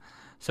along.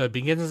 So it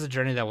begins as a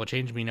journey that will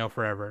change Mino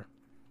forever.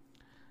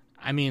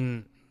 I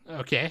mean,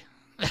 okay.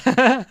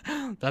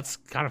 That's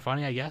kind of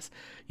funny, I guess.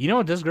 You know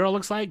what this girl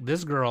looks like?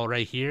 This girl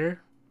right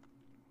here.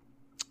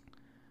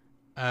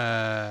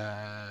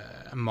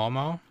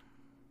 Momo.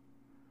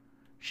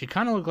 She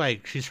kind of looked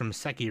like she's from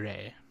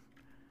Sekirei.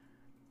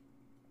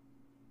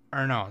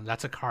 Or no,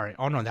 that's Akari.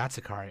 Oh no, that's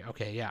Akari.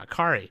 Okay, yeah,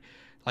 Akari.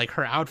 Like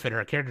her outfit,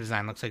 her character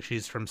design looks like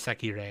she's from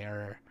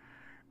Sekirei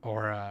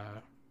or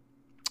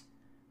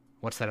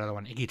what's that other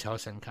one? Iggy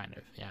Tosen, kind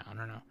of. Yeah, I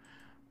don't know.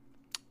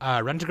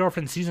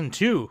 Rent-A-Girlfriend Season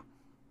 2.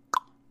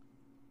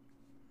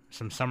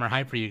 Some summer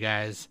hype for you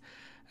guys.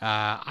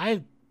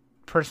 I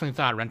personally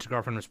thought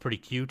Rent-A-Girlfriend was pretty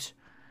cute.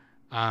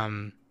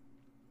 I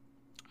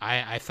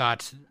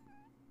thought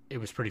it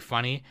was pretty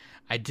funny.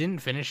 I didn't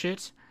finish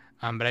it,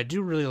 but I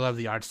do really love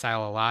the art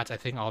style a lot. I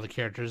think all the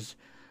characters,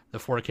 the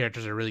 4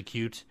 characters, are really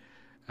cute.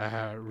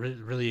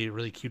 Really,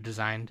 really cute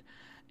designed.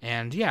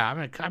 And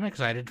yeah, I'm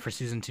excited for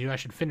Season 2. I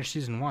should finish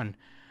Season 1.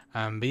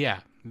 But yeah,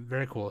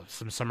 very cool.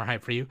 Some summer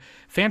hype for you.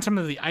 Phantom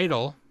of the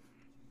Idol.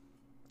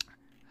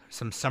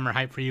 Some summer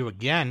hype for you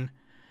again.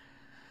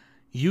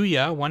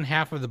 Yuya, one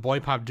half of the boy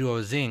pop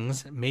duo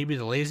Zings, may be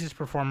the laziest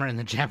performer in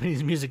the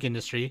Japanese music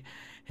industry.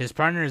 His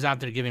partner is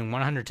out there giving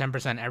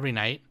 110% every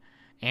night,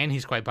 and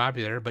he's quite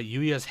popular, but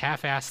Yuya's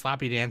half-assed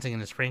sloppy dancing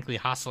and his frankly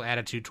hostile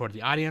attitude toward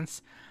the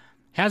audience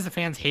has the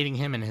fans hating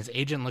him and his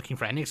agent looking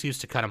for any excuse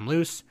to cut him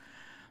loose.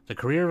 The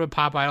career of a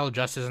pop idol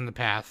just isn't the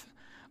path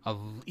of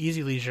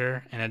easy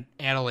leisure and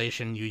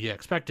adulation Yuya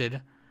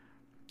expected.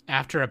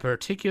 After a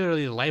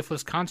particularly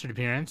lifeless concert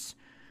appearance,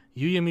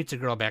 Yuya meets a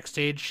girl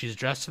backstage. She's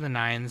dressed to the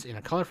nines in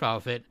a colorful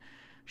outfit.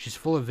 She's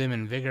full of vim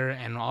and vigor,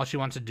 and all she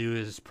wants to do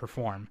is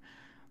perform.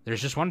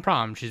 There's just one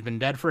problem. She's been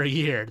dead for a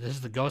year. This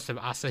is the ghost of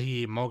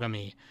Asahi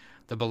Mogami,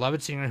 the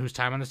beloved singer whose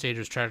time on the stage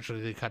was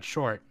tragically cut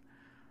short.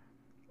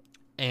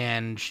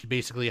 And she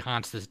basically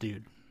haunts this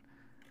dude.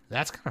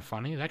 That's kind of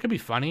funny. That could be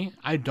funny.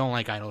 I don't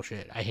like idol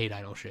shit. I hate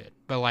idol shit.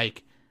 But,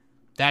 like,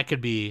 that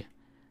could be...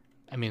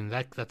 I mean,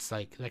 that's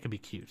like... That could be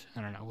cute.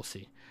 I don't know. We'll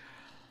see.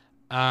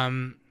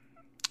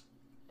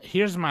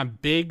 Here's my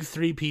big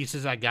 3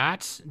 pieces I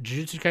got.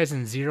 Jujutsu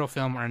Kaisen Zero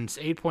film earns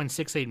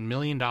 $8.68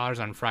 million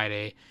on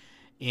Friday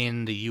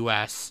in the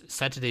U.S.,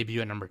 set to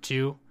debut at number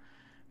 2.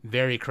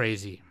 Very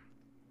crazy.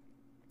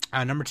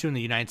 Number 2 in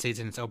the United States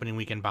in its opening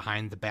weekend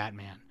behind The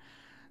Batman.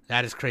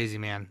 That is crazy,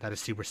 man. That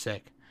is super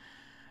sick.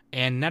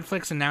 And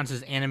Netflix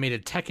announces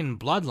animated Tekken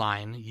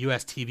Bloodline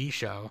U.S. TV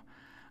show.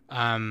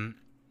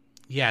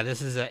 Yeah,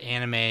 this is an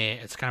anime.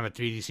 It's kind of a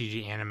 3D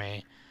CG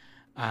anime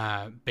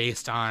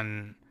based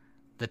on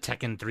the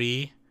Tekken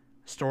 3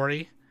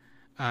 story,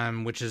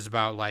 which is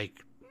about,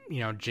 like, you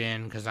know,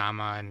 Jin,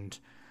 Kazama, and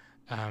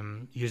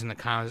using the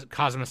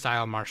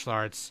Kazama-style martial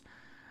arts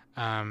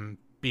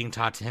being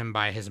taught to him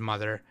by his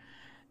mother,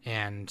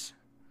 and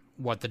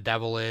what the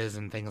devil is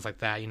and things like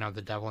that, you know,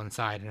 the devil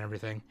inside and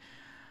everything.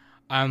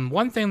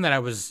 One thing that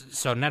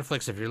so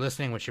Netflix, if you're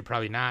listening, which you're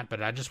probably not,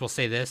 but I just will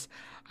say this.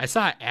 I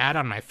saw an ad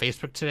on my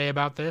Facebook today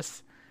about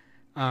this.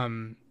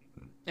 And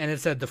it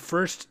said the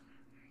first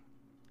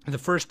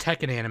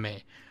Tekken anime.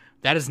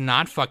 That is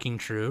not fucking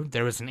true.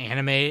 There was an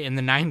anime in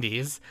the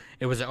 90s.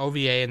 It was an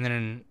OVA and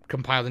then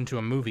compiled into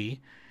a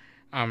movie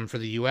for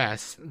the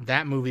US.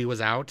 That movie was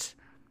out.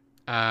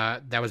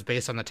 That was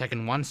based on the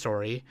Tekken 1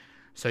 story.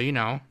 So,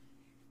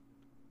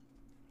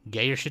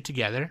 get your shit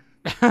together.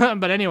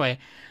 But anyway,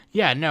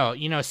 yeah, no,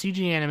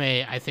 CG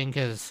anime, I think,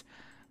 has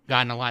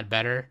gotten a lot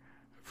better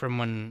from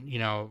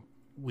when,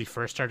 we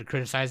first started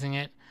criticizing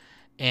it.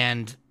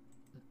 And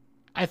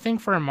I think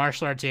for a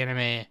martial arts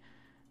anime,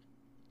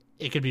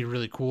 it could be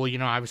really cool,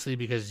 obviously,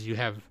 because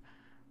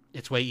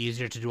it's way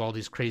easier to do all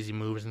these crazy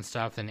moves and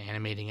stuff than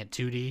animating it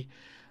 2D.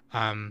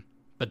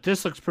 But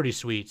this looks pretty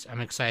sweet. I'm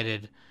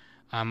excited.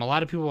 A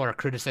lot of people are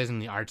criticizing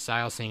the art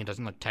style, saying it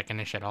doesn't look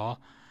Tekken-ish at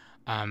all,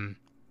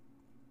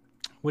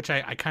 which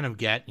I kind of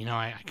get.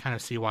 I kind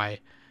of see why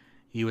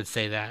you would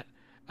say that.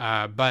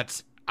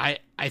 But I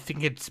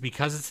think it's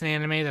because it's an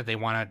anime that they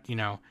want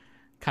to,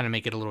 kind of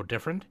make it a little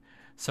different.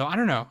 So I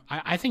don't know.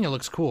 I think it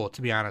looks cool,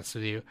 to be honest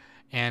with you.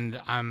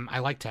 And I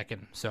like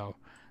Tekken, so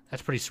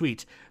that's pretty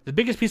sweet. The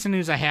biggest piece of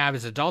news I have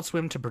is Adult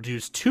Swim to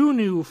produce 2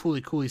 new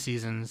Fooly Cooly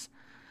seasons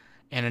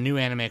and a new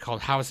anime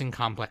called Housing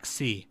Complex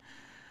C.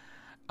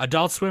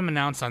 Adult Swim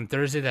announced on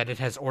Thursday that it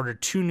has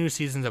ordered 2 new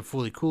seasons of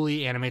Fooly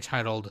Cooly, anime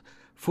titled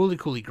Fooly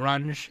Cooly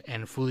Grunge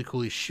and Fooly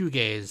Cooly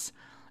Shoegaze,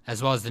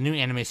 as well as the new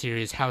anime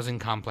series Housing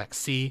Complex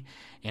C,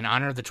 in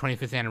honor of the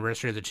 25th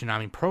anniversary of the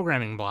Toonami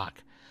programming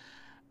block.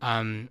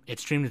 It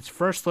streamed its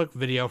first look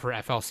video for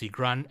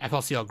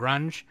FLCL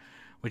Grunge,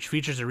 which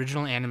features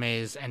original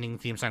anime's ending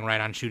theme song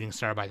Right On Shooting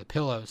Star by The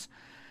Pillows.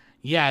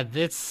 Yeah,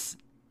 this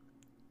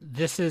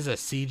is a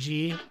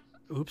CG.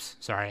 Oops,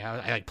 sorry,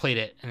 I played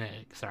it.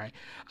 Sorry.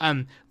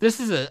 This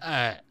is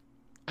a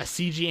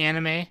CG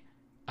anime,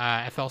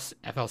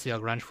 FLCL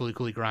Grunge, Fooly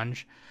Cooly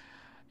Grunge,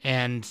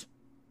 and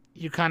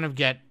you kind of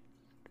get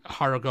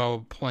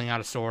Haruko pulling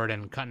out a sword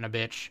and cutting a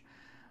bitch.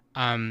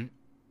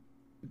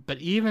 But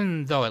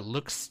even though it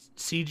looks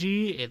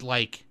CG, it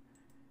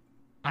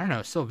I don't know,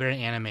 it's still very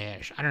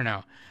anime-ish. I don't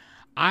know.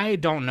 I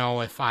don't know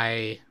if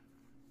I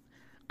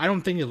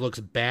don't think it looks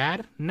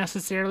bad,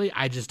 necessarily.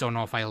 I just don't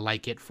know if I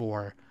like it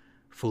for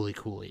Fooly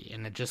Cooly,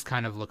 and it just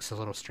kind of looks a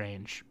little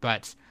strange.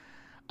 But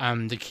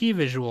the key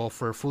visual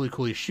for Fooly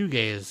Cooly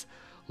Shoegaze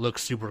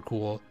looks super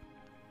cool,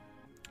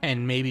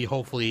 and maybe,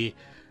 hopefully,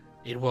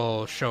 it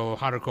will show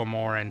Haruko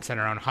more and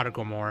center around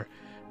Haruko more,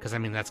 because,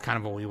 that's kind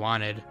of what we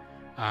wanted.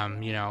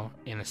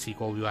 In a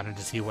sequel, we wanted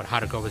to see what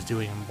Haruko was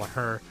doing and what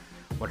her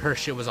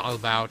shit was all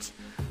about.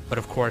 But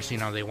of course,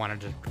 they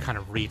wanted to kind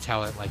of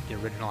retell it like the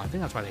original. I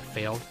think that's why they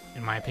failed,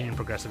 in my opinion,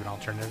 progressive and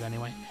alternative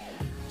anyway.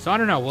 So I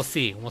don't know. We'll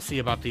see. We'll see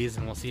about these,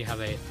 and we'll see how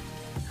they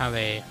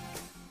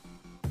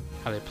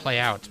play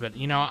out. But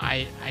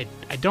I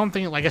don't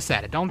think, like I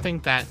said, I don't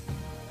think that.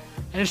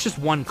 And it's just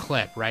one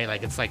clip, right?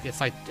 It's like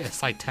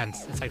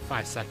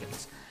 5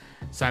 seconds.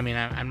 So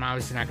I'm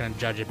obviously not going to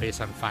judge it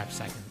based on 5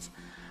 seconds.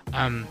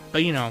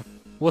 But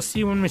we'll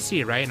see when we see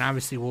it, right? And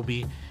obviously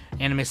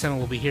Anime Summit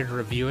will be here to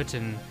review it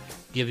and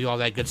give you all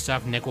that good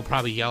stuff. Nick will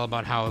probably yell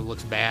about how it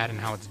looks bad and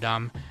how it's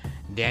dumb.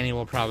 Danny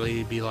will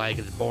probably be like,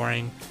 it's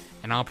boring.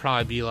 And I'll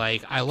probably be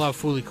like, I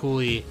love Fooly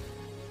Cooly,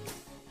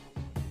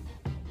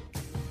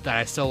 that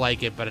I still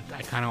like it, but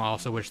I kind of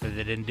also wish that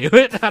they didn't do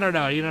it. I don't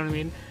know, you know what I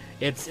mean?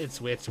 It's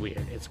weird.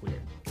 It's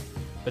weird.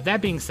 But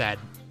that being said,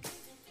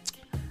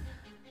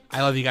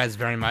 I love you guys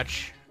very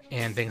much.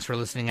 And thanks for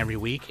listening every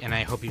week, and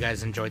I hope you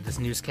guys enjoyed this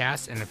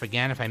newscast. And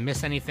if I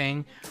miss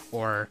anything,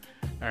 or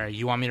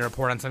you want me to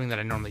report on something that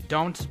I normally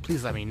don't,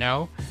 please let me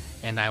know,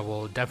 and I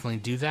will definitely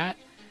do that.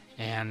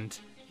 And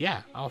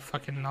yeah, I'll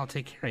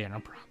take care of you, no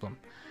problem.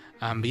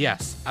 But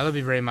yes, I love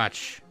you very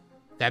much.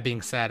 That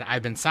being said,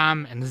 I've been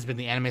Sam, and this has been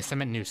the Anime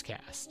Summit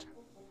Newscast.